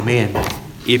Amen.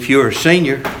 If you're a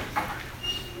senior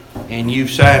and you've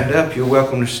signed up, you're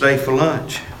welcome to stay for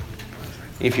lunch.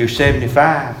 If you're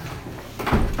 75,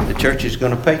 the church is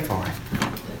going to pay for it.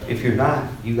 If you're not,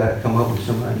 you got to come up with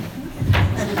some money.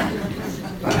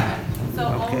 So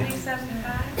only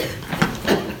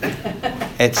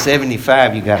 75? At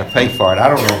 75, you got to pay for it. I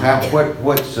don't know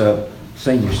what's a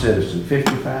senior citizen,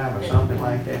 55 or something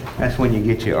like that. That's when you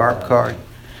get your ARP card.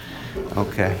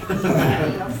 Okay.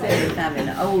 75 and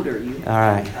older. All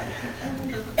right.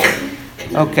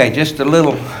 Okay, just a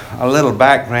little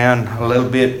background, a little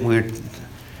bit.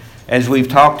 As we've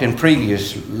talked in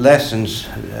previous lessons,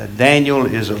 Daniel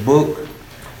is a book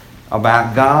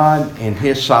about God and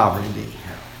His sovereignty.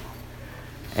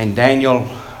 And Daniel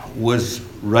was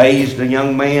raised a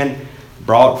young man,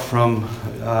 brought from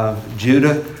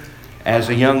Judah as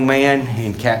a young man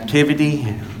in captivity,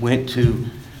 went to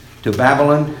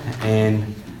Babylon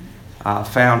and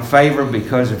found favor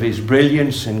because of his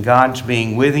brilliance and God's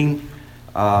being with him.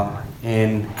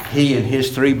 And he and his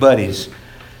three buddies,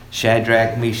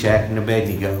 Shadrach, Meshach, and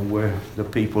Abednego, were the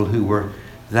people who were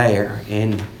there.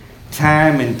 And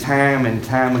time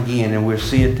again, and we'll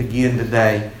see it again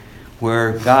today,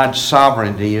 where God's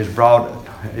sovereignty is brought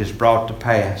to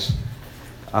pass.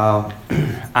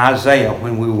 Isaiah,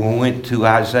 when we went to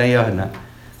Isaiah, and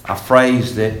a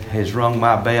phrase that has rung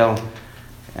my bell,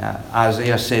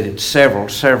 Isaiah said it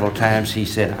several times. He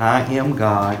said, "I am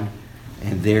God,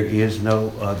 and there is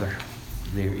no other."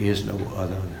 There is no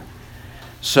other.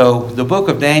 So the book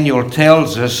of Daniel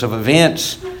tells us of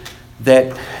events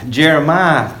that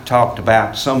Jeremiah talked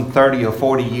about some 30 or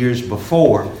 40 years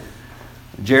before.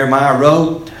 Jeremiah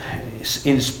wrote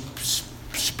in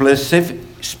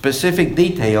specific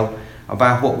detail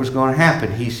about what was going to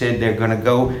happen. He said they're going to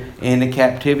go into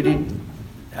captivity.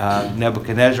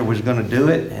 Nebuchadnezzar was going to do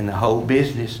it, and the whole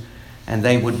business, and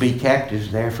they would be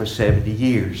captives there for 70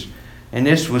 years. And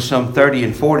this was some 30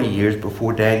 and 40 years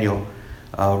before Daniel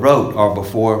wrote, or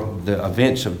before the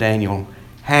events of Daniel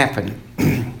happened.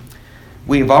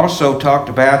 We've also talked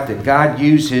about that God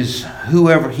uses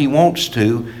whoever He wants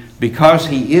to, because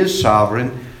He is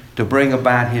sovereign, to bring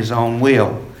about His own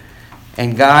will.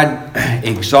 And God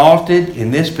exalted,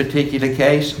 in this particular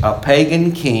case, a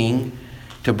pagan king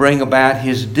to bring about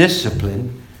His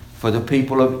discipline for the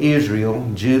people of Israel,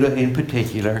 Judah in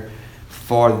particular,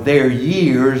 for their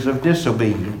years of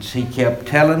disobedience. He kept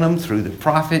telling them through the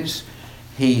prophets.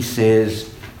 He says,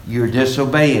 "You're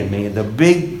disobeying me." The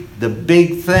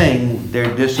big thing,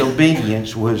 their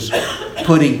disobedience, was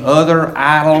putting other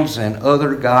idols and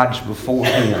other gods before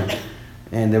Him.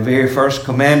 And the very first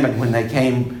commandment, when they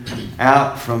came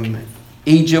out from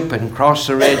Egypt and crossed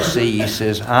the Red Sea, He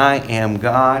says, "I am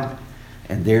God."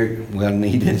 And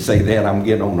He didn't say that. I'm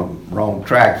getting on the wrong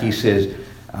track. He says,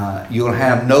 "You'll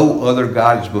have no other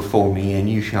gods before me, and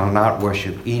you shall not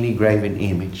worship any graven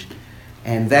image."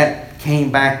 And that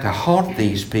came back to haunt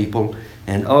these people.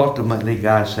 And ultimately,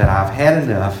 God said, "I've had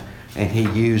enough." And He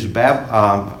used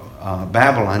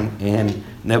Babylon and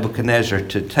Nebuchadnezzar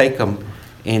to take them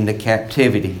into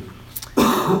captivity.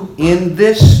 In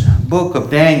this book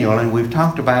of Daniel, and we've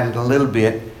talked about it a little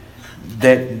bit,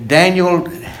 that Daniel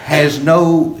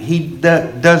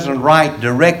doesn't write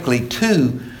directly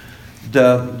to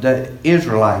the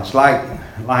Israelites like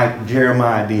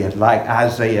Jeremiah did, like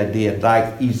Isaiah did,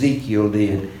 like Ezekiel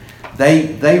did.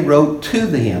 They wrote to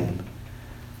them.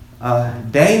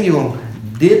 Daniel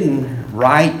didn't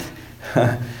write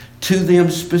to them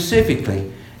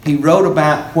specifically. He wrote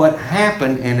about what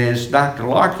happened, and as Dr.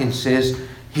 Larkin says,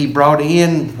 he brought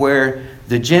in where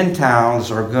the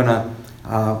Gentiles are going to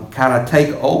kind of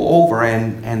take over,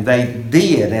 and they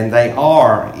did, and they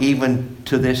are even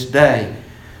to this day.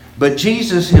 But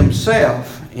Jesus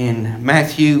Himself in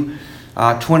Matthew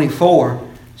 24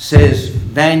 says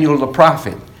Daniel the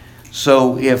prophet.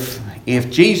 So if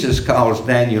Jesus calls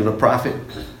Daniel the prophet,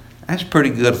 that's pretty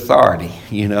good authority,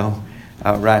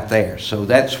 right there. So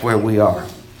that's where we are.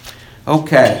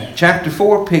 Okay, chapter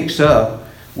 4 picks up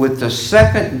with the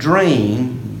second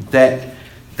dream that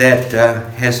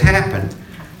has happened.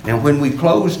 And when we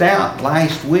closed out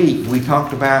last week, we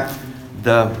talked about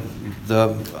the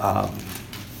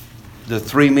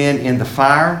three men in the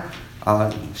fire,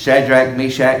 Shadrach,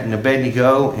 Meshach, and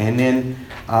Abednego, and then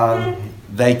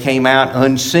they came out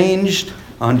unsinged,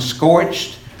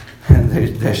 unscorched.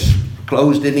 Their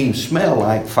clothes didn't even smell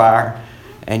like fire,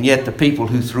 and yet the people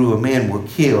who threw them in were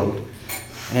killed.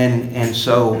 And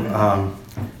so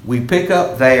we pick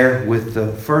up there with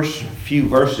the first few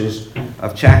verses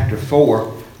of chapter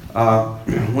 4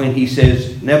 when he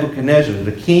says, "Nebuchadnezzar,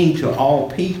 the king to all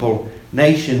people,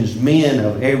 nations, men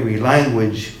of every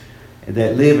language,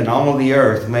 that live in all the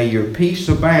earth, may your peace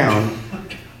abound.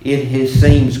 It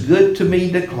seems good to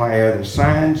me to declare the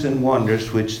signs and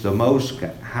wonders which the Most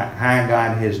High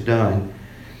God has done.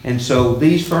 And so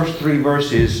these first 3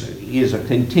 verses is a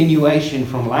continuation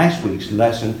from last week's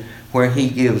lesson, where he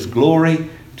gives glory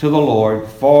to the Lord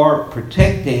for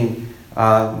protecting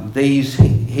these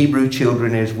Hebrew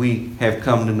children as we have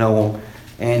come to know them.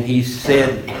 And he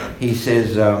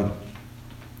says,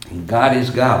 God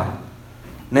is God.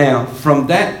 Now, from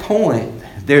that point,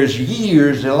 there's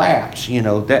years elapsed,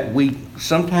 that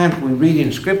sometimes we read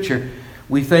in Scripture,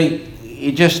 we think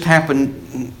it just happened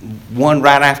one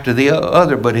right after the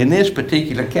other. But in this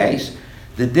particular case,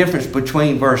 the difference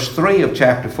between verse 3 of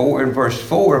chapter 4 and verse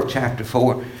 4 of chapter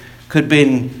 4 could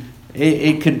be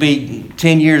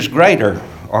 10 years greater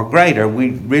or greater.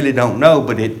 We really don't know,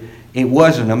 but it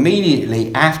wasn't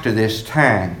immediately after this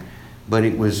time, but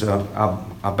it was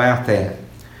about that.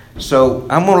 So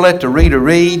I'm going to let the reader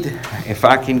read, if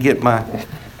I can get my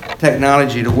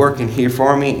technology to work in here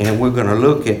for me, and we're going to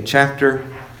look at chapter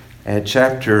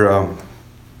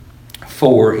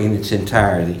 4 in its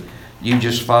entirety. You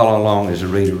just follow along as the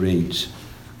reader reads.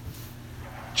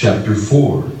 Chapter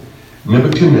 4.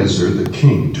 Nebuchadnezzar the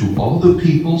king, to all the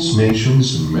peoples,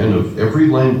 nations, and men of every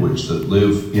language that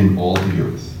live in all the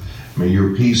earth, may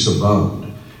your peace abound.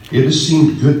 It has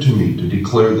seemed good to me to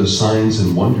declare the signs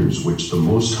and wonders which the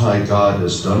Most High God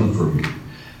has done for me.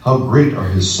 How great are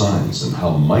his signs, and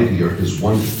how mighty are his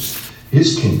wonders.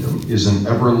 His kingdom is an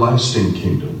everlasting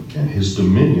kingdom, and his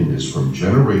dominion is from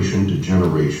generation to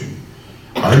generation.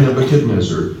 I,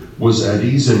 Nebuchadnezzar, was at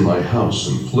ease in my house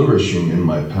and flourishing in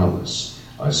my palace.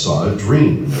 I saw a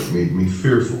dream, and it made me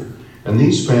fearful. And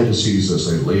these fantasies as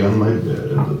I lay on my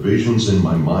bed, and the visions in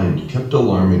my mind kept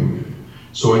alarming me.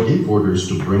 So I gave orders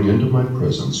to bring into my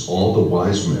presence all the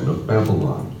wise men of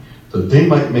Babylon, that they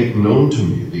might make known to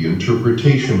me the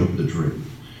interpretation of the dream.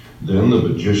 Then the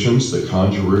magicians, the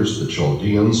conjurers, the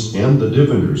Chaldeans, and the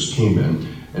diviners came in,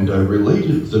 and I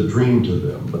related the dream to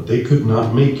them, but they could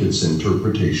not make its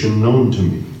interpretation known to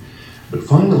me. But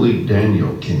finally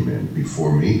Daniel came in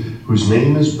before me, whose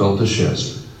name is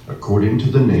Belteshazzar, according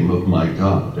to the name of my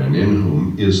God, and in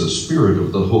whom is a spirit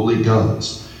of the holy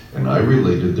gods. And I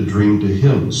related the dream to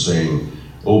him, saying,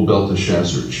 O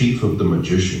Belteshazzar, chief of the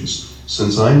magicians,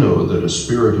 since I know that a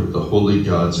spirit of the holy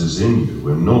gods is in you,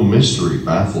 and no mystery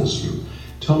baffles you,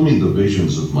 tell me the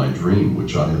visions of my dream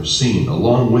which I have seen,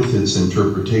 along with its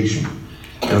interpretation.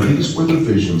 And these were the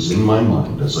visions in my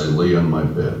mind as I lay on my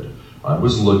bed. I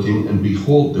was looking, and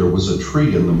behold, there was a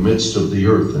tree in the midst of the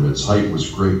earth, and its height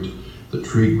was great. The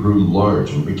tree grew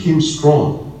large and became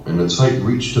strong, and its height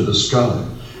reached to the sky,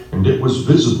 and it was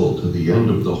visible to the end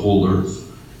of the whole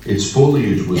earth. Its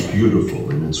foliage was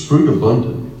beautiful, and its fruit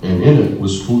abundant, and in it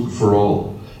was food for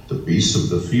all. The beasts of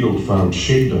the field found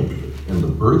shade under it, and the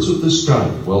birds of the sky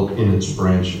dwelt in its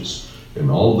branches, and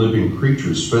all living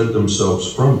creatures fed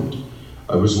themselves from it.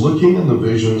 I was looking in the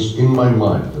visions in my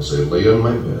mind as I lay on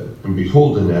my bed, and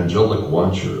behold, an angelic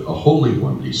watcher, a holy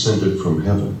one, descended from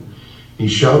heaven. He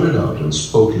shouted out and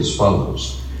spoke as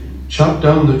follows: Chop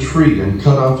down the tree and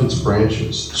cut off its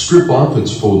branches, strip off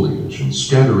its foliage and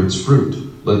scatter its fruit.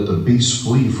 Let the beasts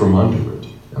flee from under it,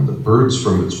 and the birds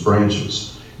from its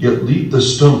branches. Yet leave the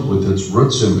stump with its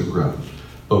roots in the ground,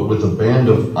 but with a band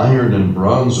of iron and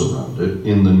bronze around it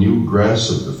in the new grass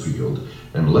of the field,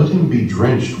 and let him be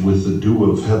drenched with the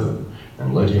dew of heaven,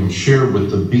 and let him share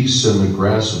with the beasts and the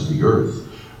grass of the earth.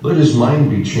 Let his mind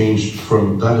be changed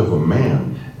from that of a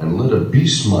man, and let a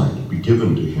beast's mind be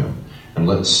given to him, and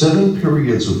let 7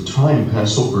 periods of time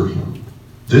pass over him.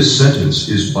 This sentence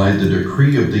is by the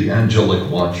decree of the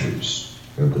angelic watchers,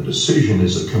 and the decision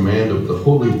is a command of the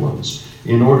holy ones,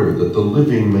 in order that the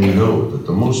living may know that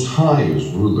the Most High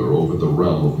is ruler over the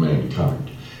realm of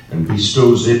mankind, and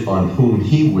bestows it on whom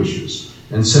he wishes,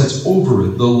 and sets over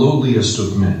it the lowliest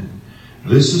of men.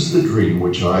 This is the dream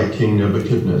which I, King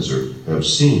Nebuchadnezzar, have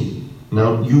seen.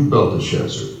 Now you,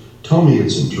 Belteshazzar, tell me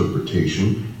its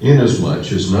interpretation,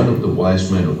 inasmuch as none of the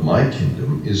wise men of my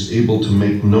kingdom is able to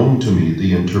make known to me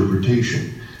the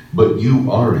interpretation, but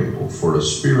you are able, for a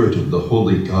spirit of the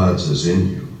holy gods is in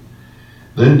you.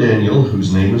 Then Daniel,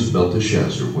 whose name is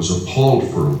Belteshazzar, was appalled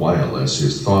for a while as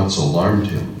his thoughts alarmed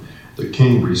him. The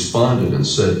king responded and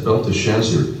said,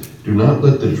 Belteshazzar, do not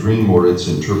let the dream or its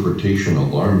interpretation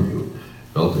alarm you.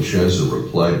 Belteshazzar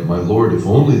replied, My lord, if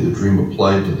only the dream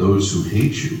applied to those who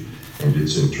hate you, and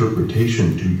its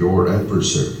interpretation to your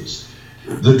adversaries.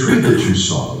 The tree that you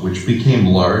saw, which became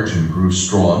large and grew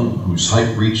strong, whose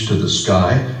height reached to the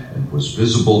sky, and was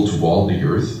visible to all the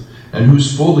earth, and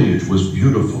whose foliage was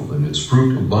beautiful, and its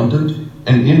fruit abundant,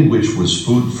 and in which was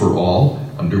food for all,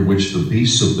 under which the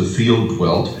beasts of the field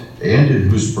dwelt, and in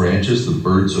whose branches the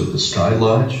birds of the sky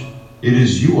lodge? It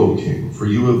is you, O king, for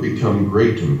you have become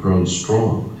great and grown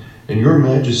strong, and your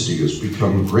majesty has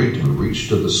become great and reached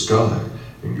to the sky,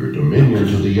 and your dominion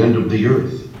to the end of the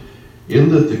earth. In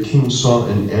that the king saw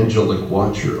an angelic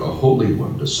watcher, a holy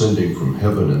one, descending from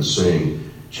heaven and saying,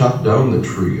 Chop down the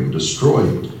tree and destroy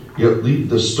it, yet leave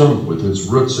the stump with its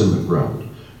roots in the ground,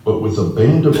 but with a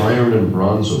band of iron and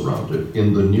bronze around it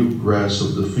in the new grass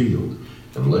of the field.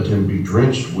 And let him be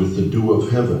drenched with the dew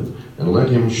of heaven, and let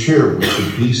him share with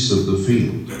the beasts of the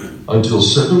field, until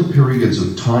 7 periods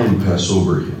of time pass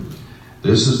over him.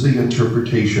 This is the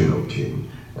interpretation, O king,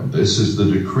 and this is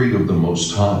the decree of the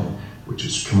Most High, which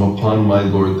has come upon my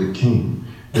lord the king,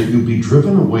 that you be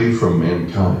driven away from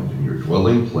mankind, and your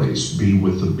dwelling place be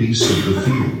with the beasts of the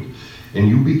field, and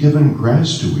you be given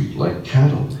grass to eat like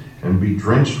cattle, and be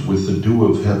drenched with the dew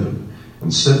of heaven.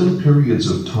 And 7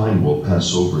 periods of time will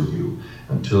pass over you,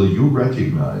 until you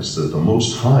recognize that the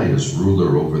Most High is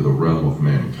ruler over the realm of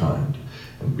mankind,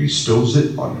 and bestows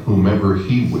it on whomever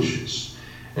he wishes.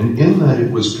 And in that it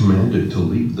was commanded to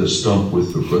leave the stump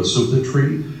with the roots of the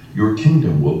tree, your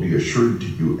kingdom will be assured to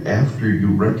you after you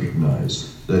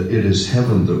recognize that it is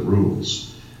heaven that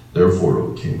rules. Therefore,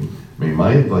 O king, may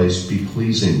my advice be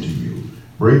pleasing to you.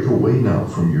 Break away now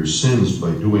from your sins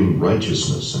by doing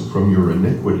righteousness, and from your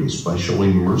iniquities by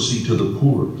showing mercy to the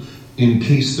poor, in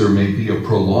case there may be a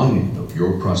prolonging of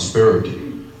your prosperity.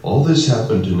 All this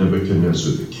happened to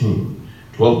Nebuchadnezzar the king.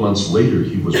 12 months later,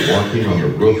 he was walking on the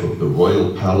roof of the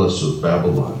royal palace of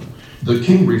Babylon. The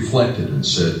king reflected and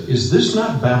said, Is this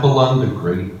not Babylon the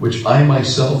Great, which I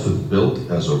myself have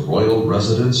built as a royal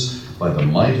residence by the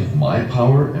might of my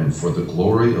power and for the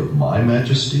glory of my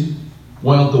majesty?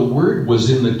 While the word was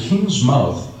in the king's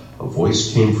mouth, a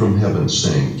voice came from heaven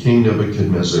saying, King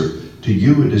Nebuchadnezzar, to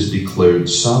you it is declared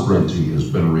sovereignty has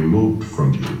been removed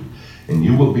from you, and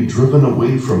you will be driven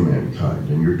away from mankind,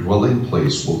 and your dwelling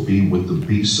place will be with the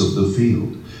beasts of the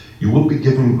field. You will be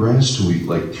given grass to eat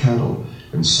like cattle,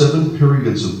 and 7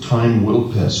 periods of time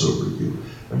will pass over you,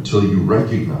 until you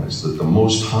recognize that the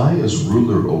Most High is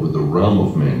ruler over the realm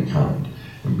of mankind,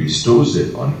 and bestows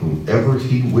it on whomever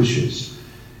he wishes.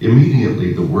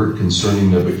 Immediately the word concerning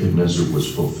Nebuchadnezzar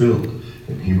was fulfilled,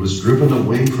 and he was driven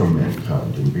away from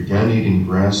mankind, and began eating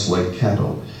grass like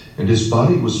cattle, and his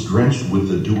body was drenched with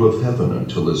the dew of heaven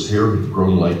until his hair had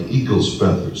grown like eagle's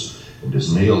feathers, and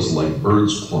his nails like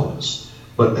bird's claws.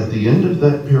 But at the end of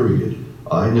that period,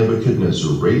 I,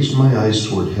 Nebuchadnezzar, raised my eyes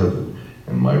toward heaven,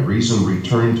 and my reason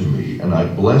returned to me, and I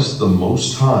blessed the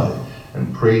Most High,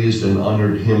 and praised and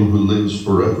honored him who lives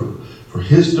forever. For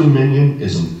his dominion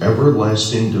is an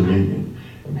everlasting dominion,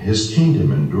 and his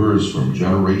kingdom endures from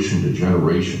generation to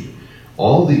generation.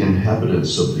 All the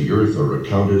inhabitants of the earth are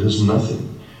accounted as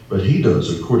nothing, but he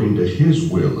does according to his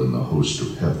will in the host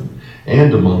of heaven,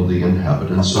 and among the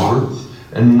inhabitants of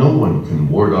earth, and no one can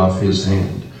ward off his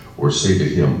hand, or say to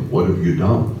him, What have you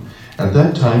done? At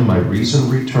that time my reason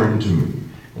returned to me,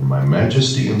 and my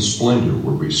majesty and splendor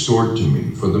were restored to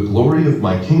me, for the glory of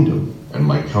my kingdom, and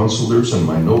my counselors and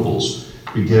my nobles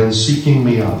began seeking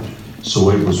me out. So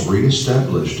I was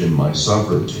reestablished in my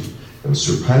sovereignty, and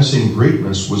surpassing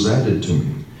greatness was added to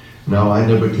me. Now I,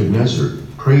 Nebuchadnezzar,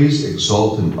 praise,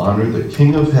 exalt, and honor the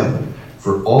King of heaven,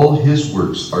 for all his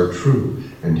works are true,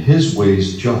 and his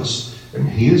ways just, and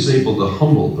he is able to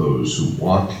humble those who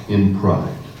walk in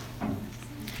pride.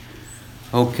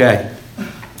 Okay.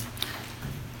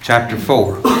 Chapter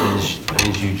 4,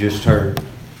 as you just heard.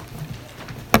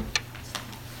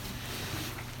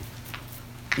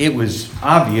 It was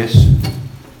obvious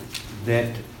that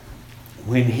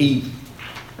when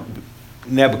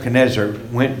Nebuchadnezzar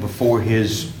went before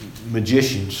his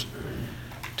magicians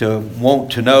to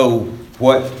want to know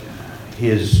what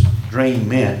his dream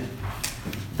meant,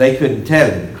 they couldn't tell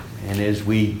him. And as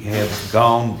we have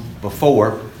gone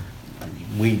before,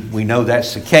 we know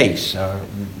that's the case.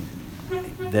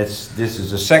 This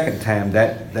is the second time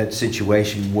that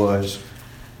situation was.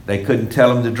 They couldn't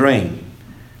tell him the dream.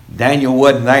 Daniel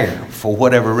wasn't there for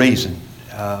whatever reason.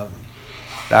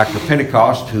 Dr.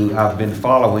 Pentecost, who I've been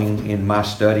following in my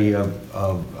study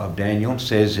of Daniel,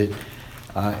 says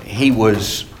that he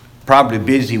was probably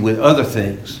busy with other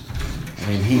things,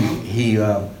 and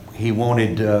he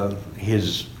wanted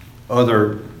his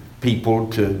other people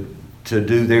to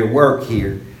do their work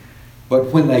here. But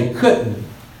when they couldn't,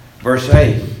 verse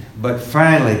 8, but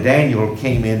finally Daniel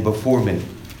came in before me,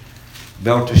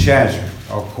 Belteshazzar,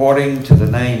 according to the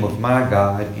name of my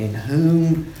God, in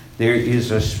whom there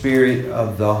is a spirit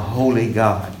of the holy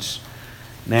gods.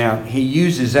 Now, he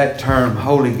uses that term,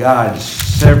 holy gods,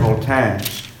 several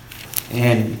times.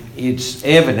 And it's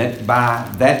evident by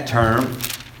that term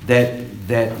that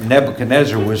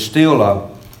Nebuchadnezzar was still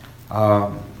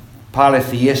a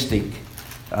polytheistic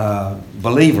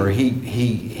believer.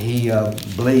 He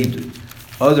believed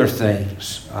other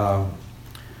things,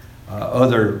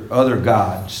 other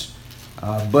gods,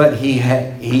 but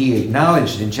he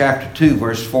acknowledged in chapter 2,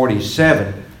 verse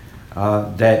 47,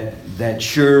 that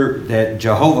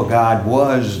Jehovah God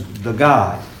was the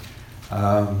God.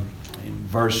 In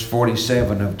verse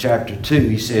 47 of chapter 2,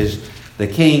 he says, "The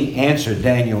king answered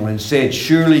Daniel and said,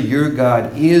 Surely your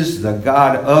God is the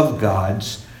God of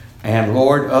gods and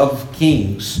Lord of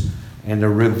kings, and the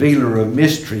revealer of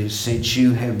mysteries, since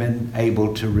you have been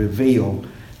able to reveal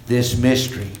this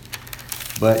mystery."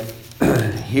 But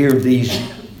here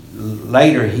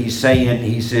later he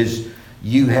says,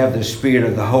 "You have the spirit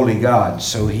of the holy God."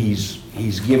 So he's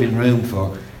giving room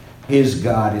for his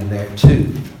God in there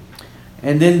too.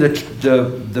 And then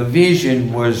the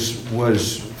vision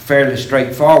was fairly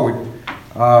straightforward,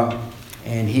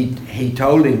 and he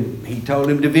told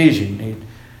him the vision.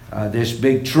 This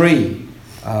big tree,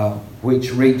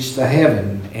 which reached the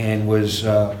heaven and was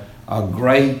a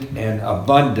great and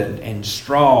abundant and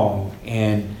strong,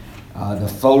 and the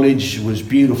foliage was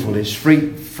beautiful. Its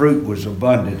fruit was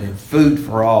abundant, and food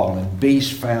for all, and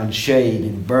beasts found shade,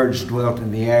 and birds dwelt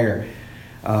in the air,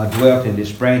 dwelt in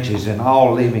its branches, and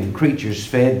all living creatures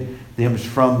fed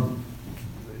themselves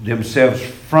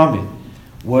from it.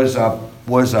 Was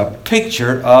a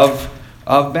picture of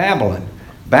Babylon.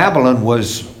 Babylon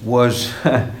was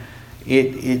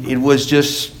it was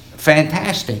just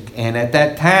fantastic, and at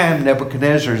that time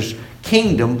Nebuchadnezzar's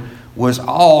kingdom was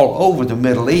all over the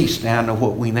Middle East, down to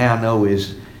what we now know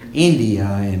as India,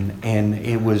 and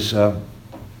it was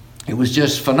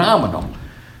just phenomenal.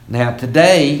 Now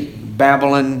today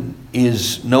Babylon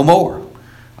is no more.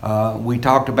 We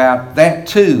talked about that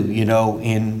too,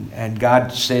 and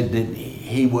God said that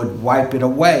He would wipe it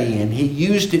away, and He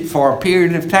used it for a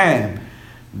period of time.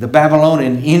 The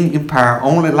Babylonian Empire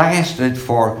only lasted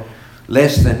for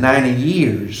less than 90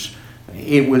 years.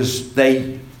 It was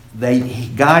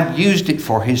God used it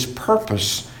for His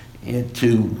purpose,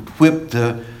 to whip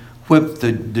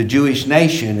the Jewish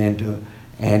nation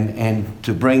and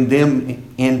to bring them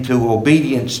into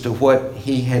obedience to what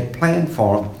He had planned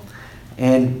for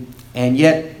them. And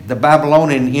yet the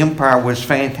Babylonian Empire was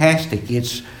fantastic.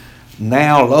 It's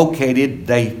now located,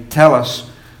 they tell us,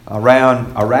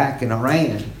 around Iraq and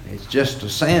Iran. It's just a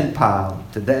sand pile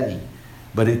today.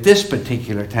 But at this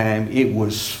particular time, it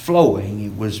was flowing.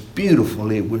 It was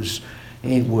beautiful. It was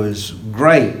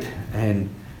great. And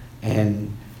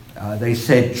they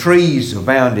said trees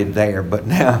abounded there. But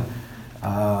now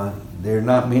there are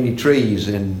not many trees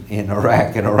in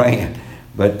Iraq and Iran.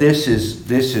 But this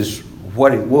is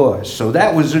what it was. So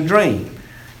that was a dream.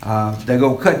 They're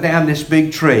going to cut down this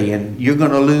big tree, and you're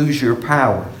going to lose your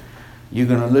power. You're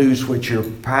going to lose what your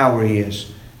power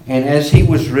is. And as he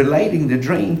was relating the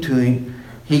dream to him,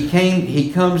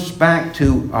 he comes back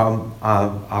to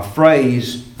a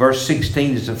phrase. Verse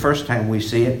 16 is the first time we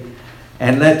see it.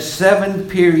 "And let 7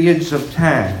 periods of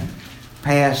time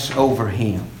pass over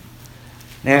him."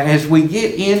 Now, as we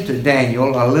get into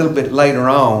Daniel a little bit later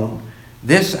on,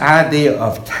 this idea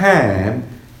of time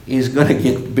is going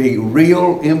to be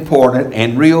real important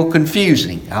and real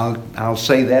confusing. I'll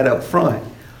say that up front.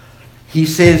 He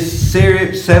says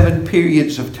 7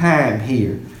 periods of time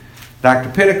here. Dr.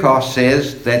 Pentecost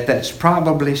says that that's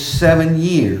probably 7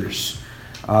 years.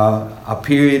 A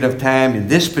period of time in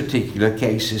this particular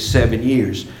case is 7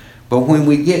 years. But when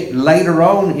we get later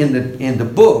on in the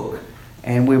book,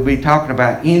 and we'll be talking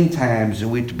about end times,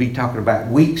 and we'll be talking about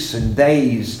weeks and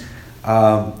days,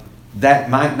 that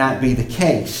might not be the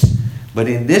case. But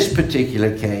in this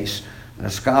particular case, the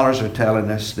scholars are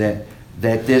telling us that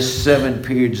this 7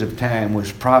 periods of time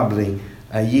was probably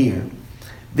a year.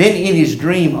 Then in his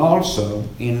dream also,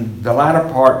 in the latter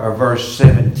part of verse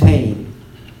 17,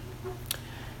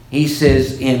 he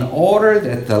says, "In order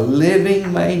that the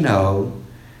living may know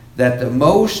that the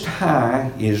Most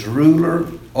High is ruler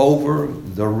over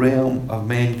the realm of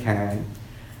mankind,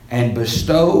 and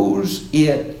bestows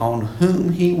it on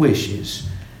whom He wishes,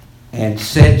 and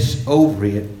sets over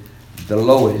it the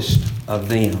lowest of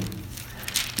them."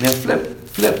 Now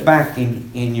flip back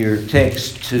in your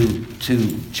text to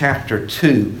chapter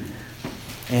 2,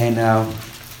 and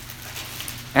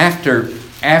after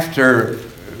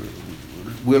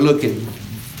we'll look at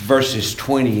verses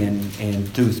 20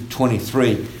 and through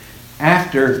 23.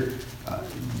 After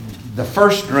the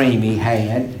first dream he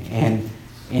had, and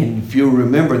if you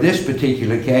remember this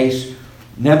particular case,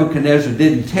 Nebuchadnezzar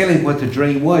didn't tell him what the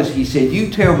dream was. He said, "You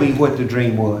tell me what the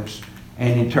dream was,"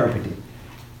 and interpret it.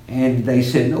 And they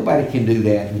said, nobody can do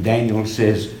that. And Daniel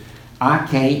says, I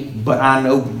can't, but I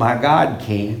know my God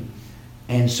can.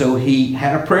 And so he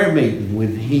had a prayer meeting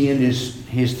with he and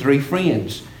his three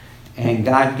friends. And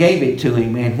God gave it to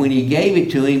him. And when he gave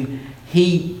it to him,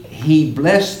 he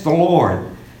blessed the Lord.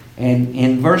 And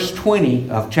in verse 20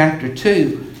 of chapter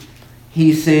 2,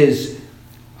 he says,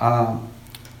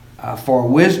 for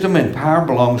wisdom and power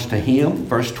belongs to him.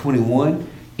 Verse 21,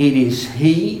 it is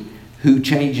he who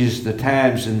changes the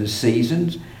times and the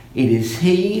seasons. It is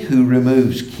he who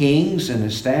removes kings and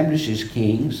establishes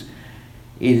kings.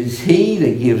 It is he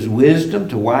that gives wisdom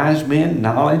to wise men,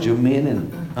 knowledge of men,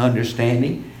 and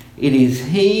understanding. It is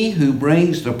he who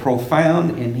brings the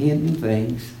profound and hidden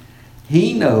things.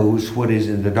 He knows what is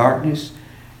in the darkness,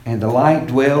 and the light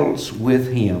dwells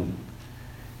with him.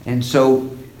 And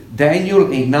so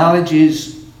Daniel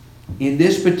acknowledges in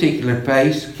this particular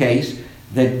case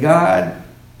that God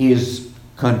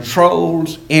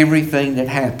controls everything that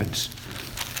happens.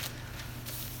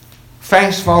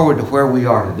 Fast forward to where we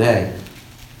are today.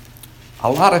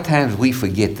 A lot of times we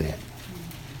forget that.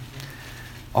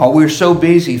 Or we're so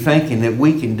busy thinking that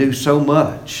we can do so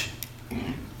much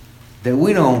that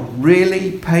we don't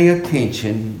really pay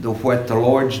attention to what the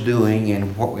Lord's doing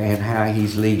and how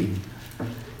He's leading.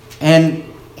 And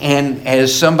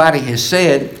as somebody has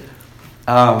said,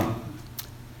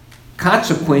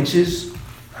 consequences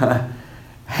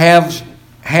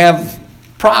have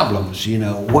problems. You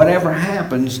know, whatever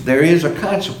happens, there is a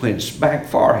consequence back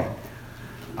for it.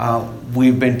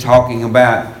 We've been talking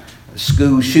about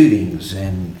school shootings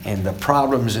and the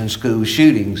problems in school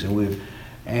shootings,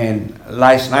 and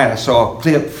last night I saw a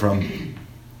clip from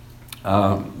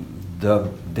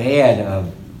the dad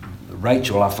of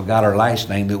Rachel, I forgot her last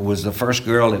name, that was the first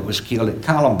girl that was killed at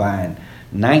Columbine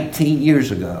 19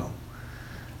 years ago.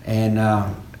 And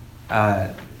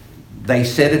they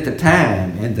said at the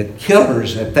time, and the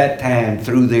killers at that time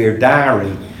through their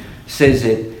diary says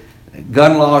that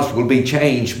gun laws will be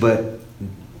changed, but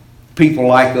people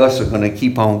like us are going to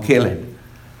keep on killing.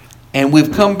 And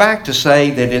we've come back to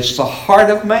say that it's the heart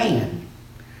of man.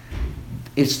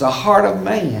 It's the heart of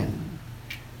man.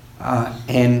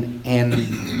 And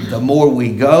the more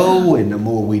we go and the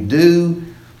more we do,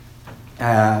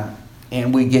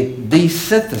 and we get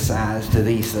desensitized to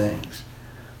these things.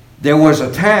 There was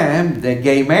a time that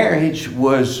gay marriage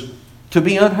was to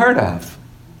be unheard of.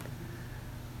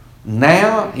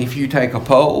 Now, if you take a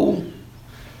poll,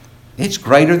 it's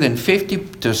greater than 50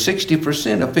 to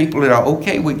 60% of people that are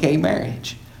okay with gay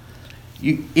marriage.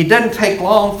 It doesn't take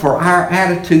long for our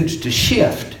attitudes to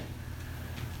shift.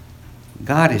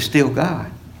 God is still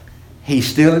God. He's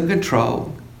still in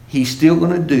control. He's still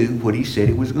going to do what He said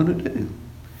He was going to do.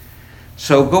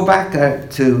 So go back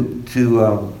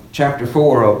to chapter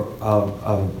 4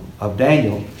 of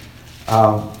Daniel.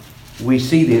 We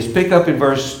see this. Pick up in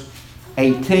verse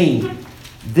 18.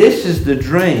 This is the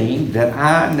dream that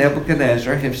I,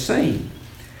 Nebuchadnezzar, have seen.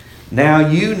 Now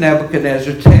you,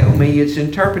 Nebuchadnezzar, tell me its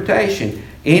interpretation,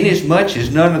 inasmuch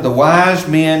as none of the wise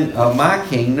men of my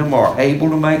kingdom are able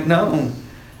to make known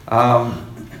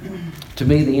to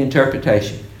me the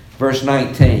interpretation. Verse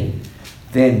 19.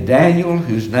 Then Daniel,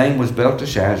 whose name was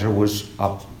Belteshazzar, was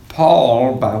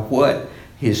appalled by what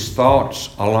his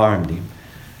thoughts alarmed him.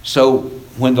 So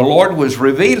when the Lord was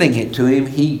revealing it to him,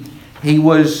 he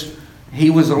was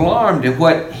alarmed at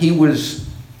what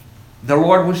the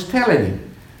Lord was telling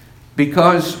him,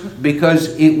 because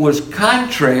it was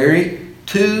contrary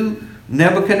to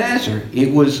Nebuchadnezzar.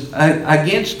 It was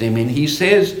against him. And he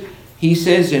says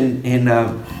in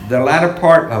the latter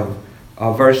part of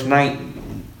verse 19,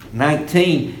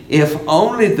 if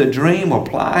only the dream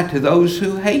apply to those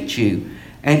who hate you,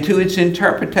 and to its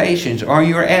interpretations are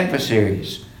your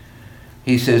adversaries.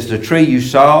 He says, the tree you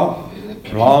saw,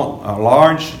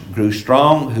 large, grew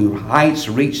strong, whose heights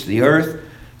reached the earth,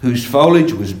 whose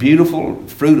foliage was beautiful,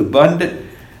 fruit abundant,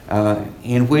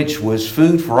 in which was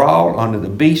food for all, under the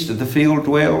beasts of the field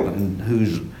dwell, and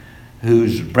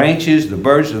whose branches the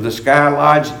birds of the sky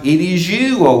lodge. It is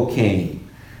you, O king.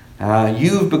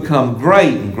 You've become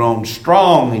great and grown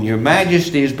strong, and your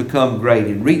majesty has become great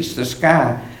and reached the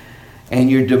sky, and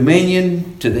your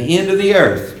dominion to the end of the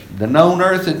earth. The known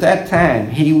earth at that time,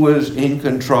 he was in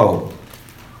control.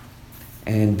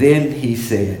 And then he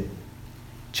said,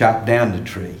 chop down the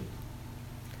tree.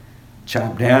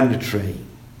 Chop down the tree.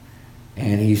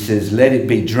 And he says, let it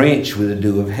be drenched with the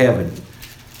dew of heaven.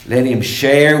 Let him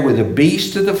share with the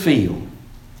beasts of the field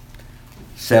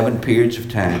 7 periods of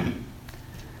time.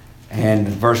 And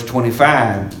verse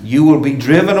 25, you will be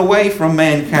driven away from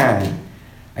mankind,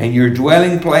 and your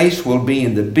dwelling place will be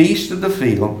in the beasts of the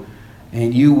field,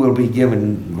 and you will be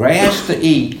given grass to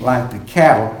eat like the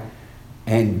cattle,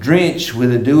 and drenched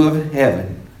with the dew of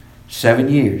heaven. 7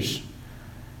 years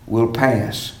will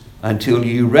pass until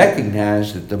you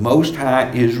recognize that the Most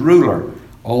High is ruler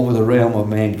over the realm of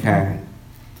mankind.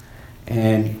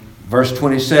 And verse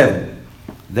 27,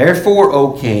 therefore,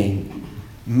 O king,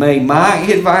 may my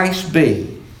advice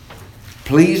be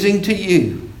pleasing to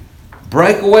you.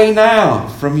 Break away now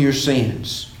from your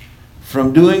sins,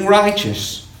 from doing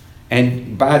righteous,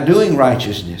 and by doing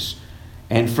righteousness,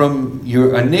 and from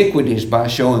your iniquities by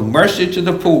showing mercy to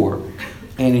the poor,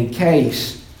 and in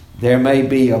case there may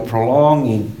be a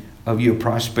prolonging of your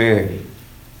prosperity.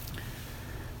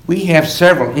 We have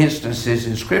several instances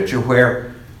in Scripture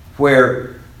where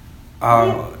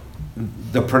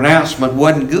the pronouncement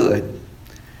wasn't good,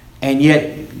 and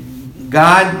yet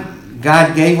God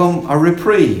gave them a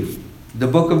reprieve. The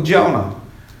book of Jonah,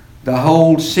 the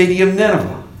whole city of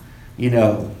Nineveh,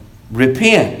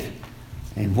 repent.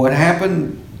 And what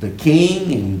happened? The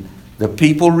king and the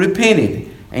people repented,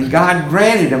 and God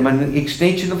granted them an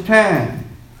extension of time.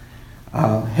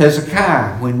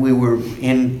 Hezekiah, when we were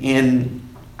in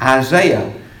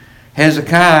Isaiah,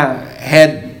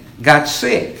 Hezekiah got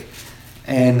sick,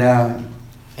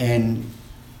 and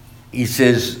he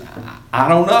says, I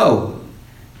don't know.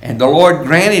 And the Lord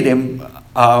granted him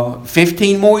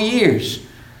 15 more years.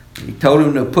 He told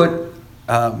him to put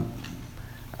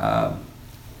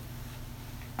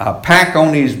a pack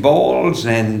on his boils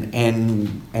and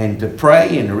to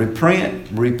pray and to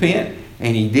repent,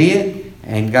 and he did,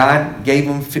 and God gave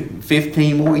him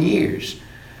 15 more years.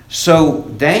 So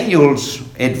Daniel's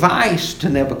advice to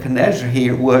Nebuchadnezzar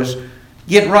here was,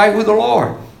 get right with the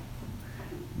Lord.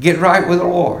 Get right with the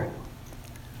Lord.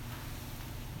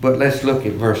 But let's look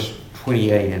at verse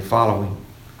 28 and following.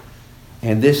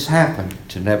 And this happened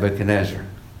to Nebuchadnezzar.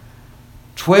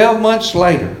 12 months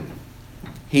later,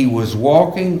 he was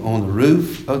walking on the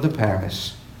roof of the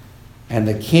palace, and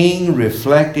the king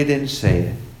reflected and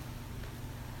said,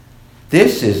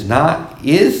 is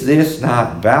this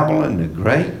not Babylon the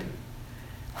Great,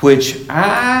 which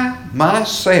I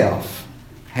myself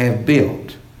have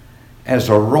built as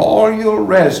a royal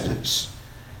residence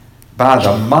by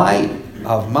the might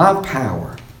of my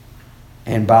power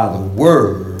and by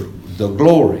the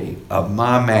glory of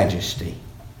my majesty?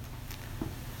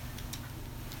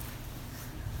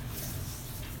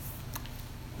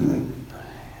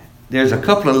 There's a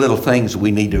couple of little things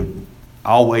we need to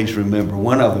always remember.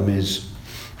 One of them is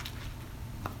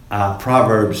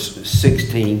Proverbs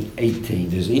 16:18.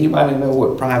 Does anybody know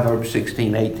what Proverbs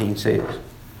 16:18 says?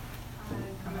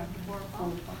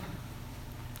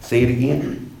 Say it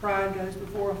again. Pride goes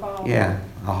before a fall. Yeah,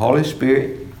 a Holy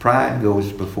Spirit, pride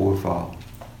goes before a fall.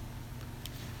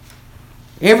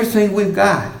 Everything we've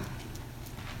got,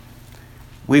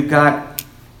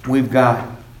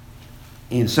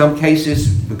 in some cases,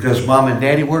 because Mom and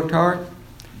Daddy worked hard,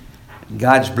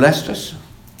 God's blessed us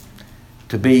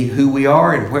to be who we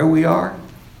are and where we are.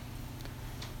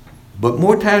 But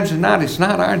more times than not, it's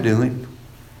not our doing.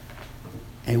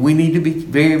 And we need to be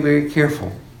very, very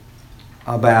careful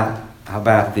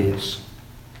about this.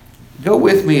 Go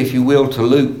with me, if you will, to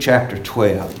Luke chapter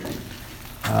 12.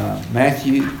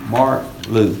 Matthew, Mark,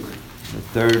 Luke. The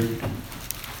third,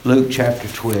 Luke chapter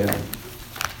 12.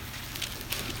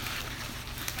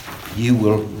 You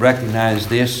will recognize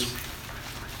this.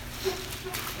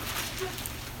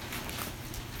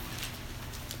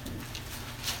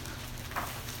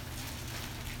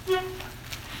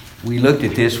 We looked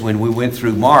at this when we went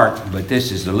through Mark, but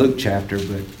this is the Luke chapter.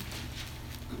 But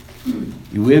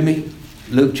you with me?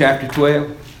 Luke chapter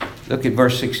 12. Look at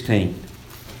verse 16.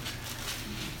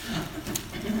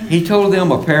 He told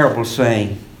them a parable,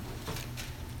 saying,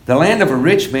 the land of a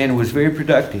rich man was very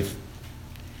productive.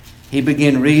 He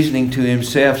began reasoning to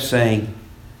himself, saying,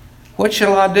 what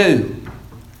shall I do,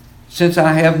 since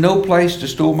I have no place to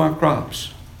store my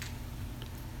crops?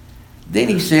 Then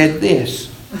he said this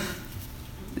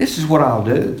is what I'll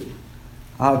do.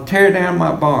 I'll tear down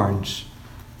my barns,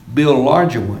 build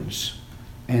larger ones,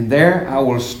 and there I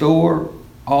will store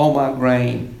all my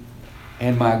grain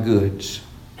and my goods.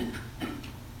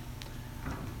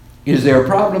 Is there a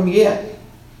problem yet?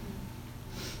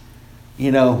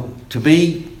 To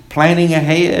be planning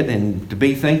ahead and to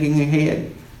be thinking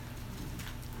ahead.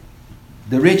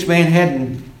 The rich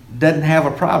man doesn't have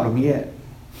a problem yet.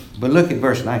 But look at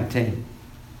verse 19.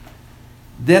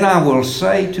 Then I will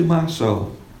say to my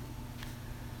soul,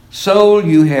 soul,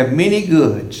 you have many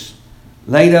goods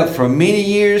laid up for many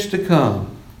years to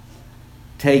come.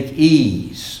 Take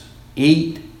ease,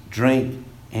 eat, drink,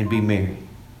 and be merry.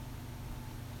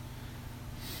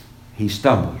 He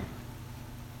stumbled.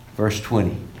 Verse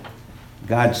 20.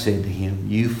 God said to him,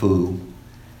 "You fool,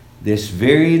 this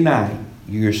very night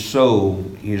your soul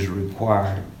is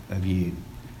required of you.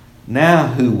 Now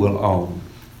who will own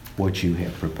what you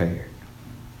have prepared?"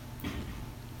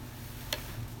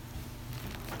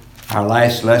 Our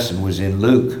last lesson was in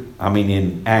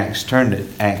Acts. Turn to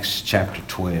Acts chapter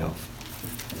 12.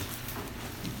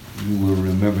 You will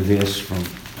remember this from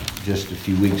just a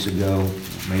few weeks ago,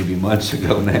 maybe months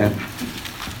ago now.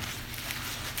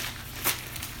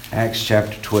 Acts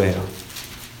chapter 12.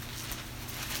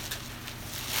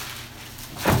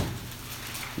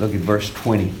 Look at verse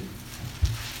 20.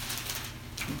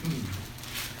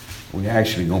 We're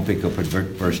actually going to pick up at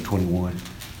verse 21.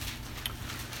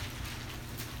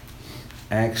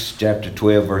 Acts chapter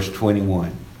 12, verse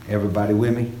 21. Everybody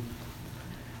with me?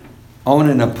 On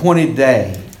an appointed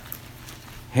day,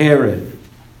 Herod,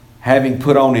 having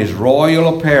put on his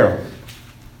royal apparel,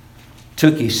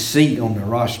 took his seat on the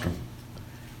rostrum,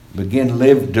 began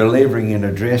delivering an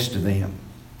address to them.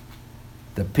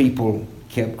 The people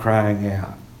kept crying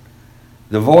out,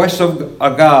 "The voice of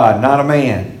a God, not a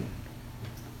man."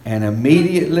 And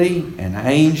immediately an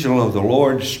angel of the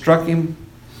Lord struck him,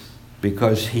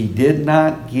 because he did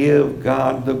not give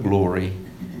God the glory.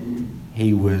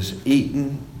 He was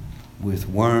eaten with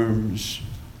worms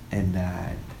and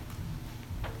died.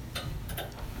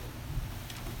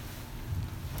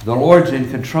 The Lord's in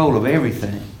control of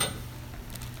everything.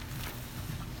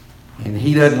 And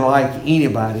He doesn't like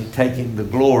anybody taking the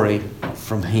glory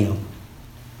from Him.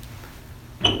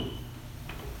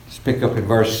 Let's pick up at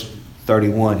verse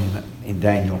 31 in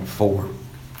Daniel 4.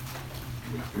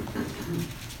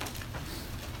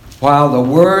 While the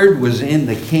word was in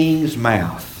the king's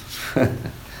mouth,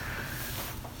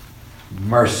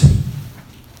 mercy.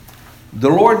 The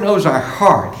Lord knows our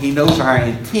heart. He knows our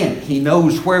intent. He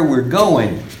knows where we're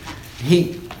going.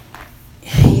 He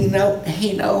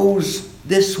knows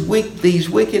these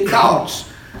wicked thoughts.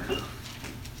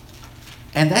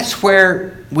 And that's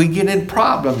where we get in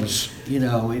problems. You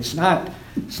know, it's not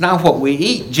what we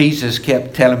eat, Jesus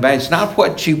kept telling about. It's not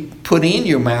what you put in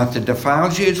your mouth that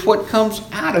defiles you. It's what comes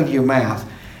out of your mouth.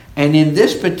 And in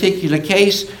this particular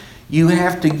case, you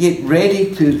have to get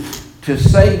ready to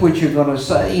say what you're going to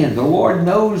say. And the Lord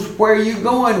knows where you're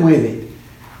going with it.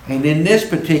 And in this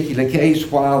particular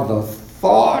case, while the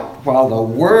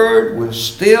word was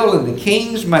still in the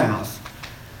king's mouth,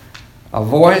 a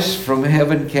voice from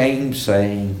heaven came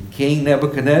saying, "King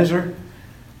Nebuchadnezzar,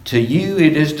 to you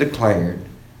it is declared,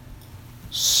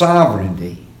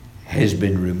 sovereignty has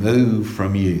been removed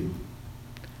from you.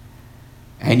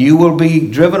 And you will be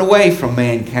driven away from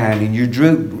mankind, and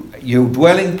your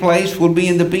dwelling place will be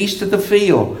in the beasts of the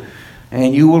field.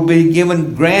 And you will be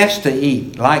given grass to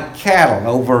eat like cattle.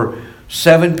 Over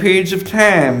 7 periods of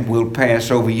time will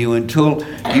pass over you until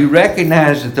you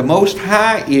recognize that the Most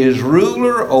High is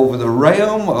ruler over the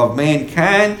realm of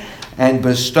mankind and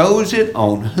bestows it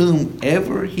on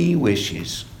whomever He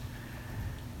wishes."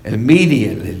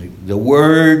 Immediately, the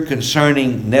word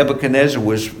concerning Nebuchadnezzar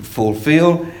was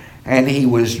fulfilled, and he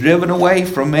was driven away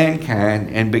from mankind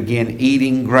and began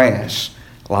eating grass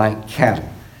like cattle.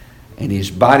 And his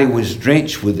body was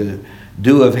drenched with the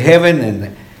dew of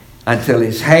heaven until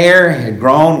his hair had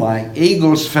grown like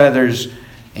eagle's feathers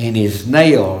and his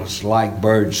nails like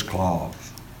bird's claws.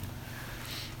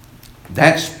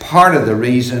 That's part of the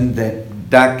reason that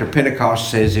Dr.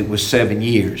 Pentecost says it was 7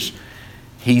 years.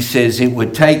 He says it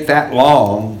would take that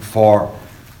long for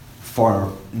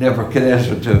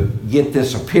Nebuchadnezzar to get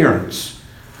this appearance.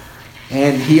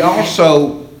 And he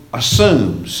also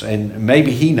assumes, and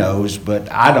maybe he knows, but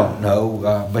I don't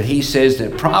know, but he says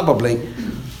that probably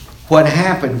what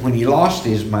happened when he lost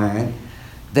his mind,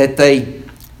 that they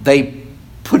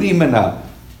put him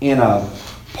in a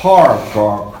park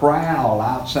or corral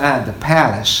outside the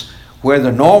palace where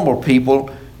the normal people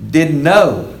didn't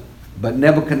know. But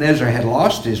Nebuchadnezzar had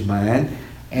lost his mind,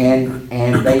 and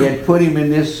they had put him in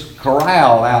this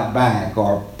corral out back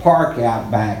or park out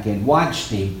back and watched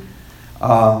him.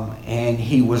 And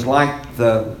he was like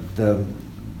the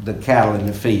cattle in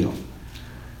the field.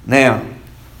 Now,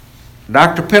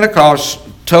 Dr. Pentecost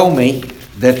told me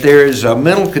that there is a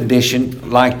mental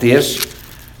condition like this.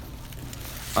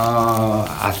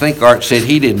 I think Art said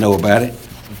he didn't know about it.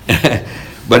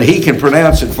 But he can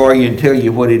pronounce it for you and tell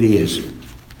you what it is.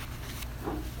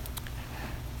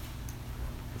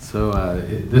 So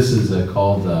this is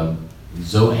called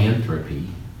zoanthropy,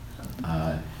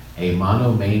 a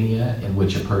monomania in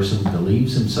which a person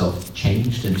believes himself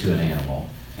changed into an animal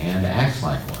and acts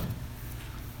like one.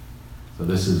 So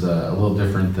this is a little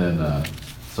different than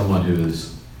someone who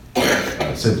is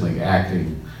simply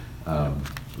acting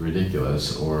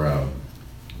ridiculous or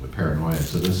with paranoia.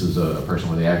 So this is a person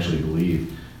where they actually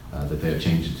believe that they have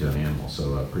changed into an animal.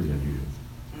 So pretty unusual.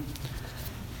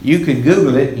 You can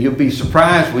Google it, you'll be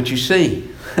surprised what you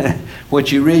see,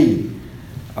 what you read.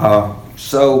 God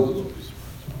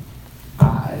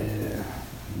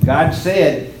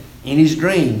said in his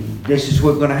dream, this is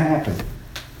what's going to happen.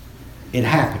 It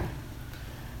happened.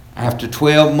 After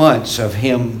 12 months of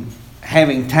him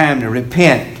having time to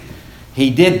repent, he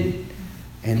didn't.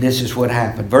 And this is what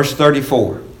happened. Verse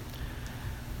 34.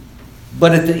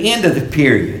 But at the end of the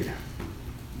period.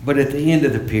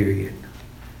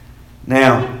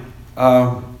 Now,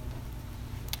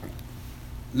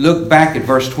 look back at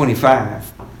verse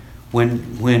 25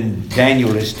 when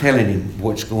Daniel is telling him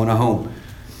what's going on.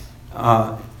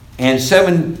 And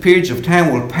 7 periods of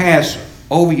time will pass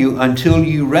over you until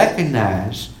you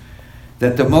recognize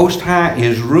that the Most High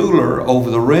is ruler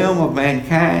over the realm of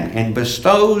mankind and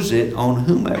bestows it on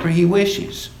whomever he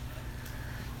wishes.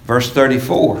 Verse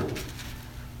 34.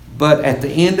 But at the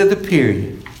end of the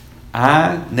period,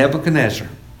 I, Nebuchadnezzar,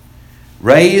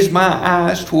 raised my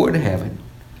eyes toward heaven.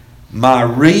 My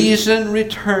reason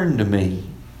returned to me.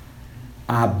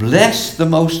 I blessed the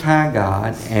Most High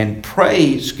God and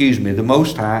praised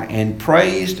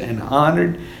and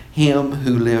honored him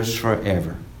who lives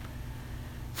forever.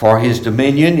 For his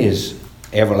dominion is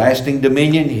everlasting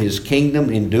dominion. His kingdom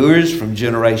endures from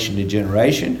generation to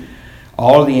generation.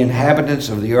 All the inhabitants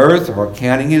of the earth are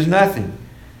counting as nothing.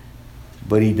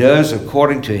 But he does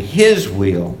according to his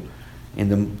will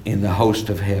in the host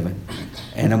of heaven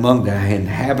and among the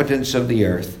inhabitants of the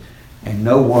earth, and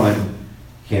no one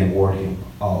can ward him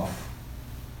off.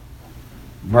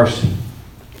 Mercy.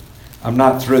 I'm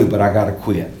not through, but I got to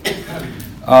quit.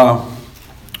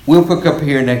 We'll pick up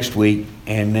here next week,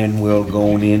 and then we'll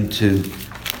go on into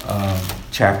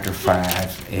chapter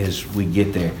 5 as we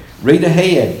get there. Read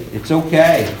ahead. It's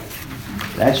okay.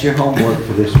 That's your homework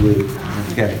for this week.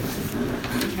 Okay.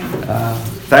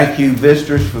 Thank you,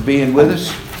 visitors, for being with us,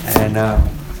 and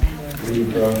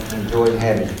we've enjoyed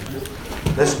having you.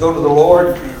 Let's go to the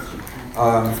Lord.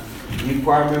 You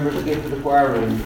choir members, get to the choir room.